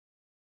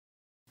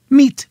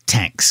Meet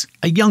Tex,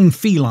 a young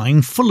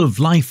feline full of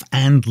life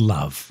and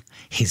love.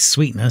 His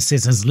sweetness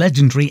is as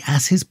legendary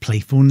as his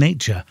playful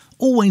nature,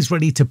 always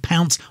ready to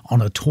pounce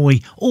on a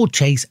toy or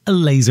chase a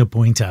laser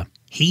pointer.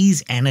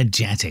 He's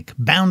energetic,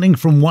 bounding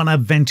from one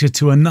adventure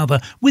to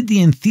another with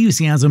the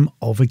enthusiasm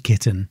of a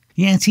kitten.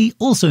 Yet he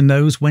also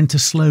knows when to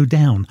slow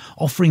down,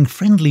 offering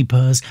friendly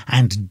purrs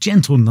and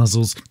gentle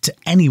nuzzles to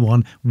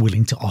anyone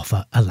willing to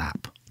offer a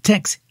lap.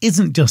 Tex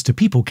isn't just a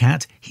people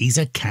cat, he's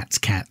a cat's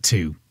cat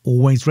too,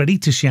 always ready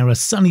to share a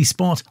sunny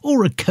spot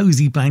or a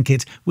cozy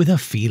blanket with a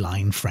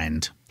feline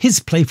friend.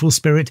 His playful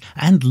spirit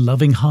and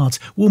loving heart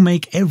will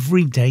make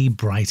every day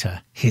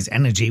brighter. His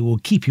energy will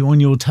keep you on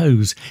your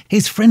toes,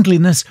 his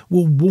friendliness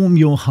will warm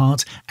your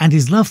heart, and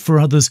his love for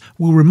others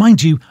will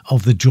remind you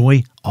of the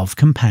joy of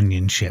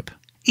companionship.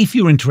 If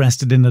you're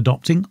interested in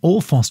adopting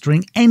or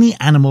fostering any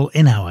animal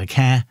in our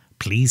care,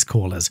 please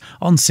call us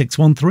on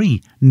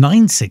 613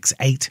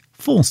 968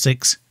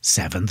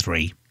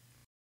 4673.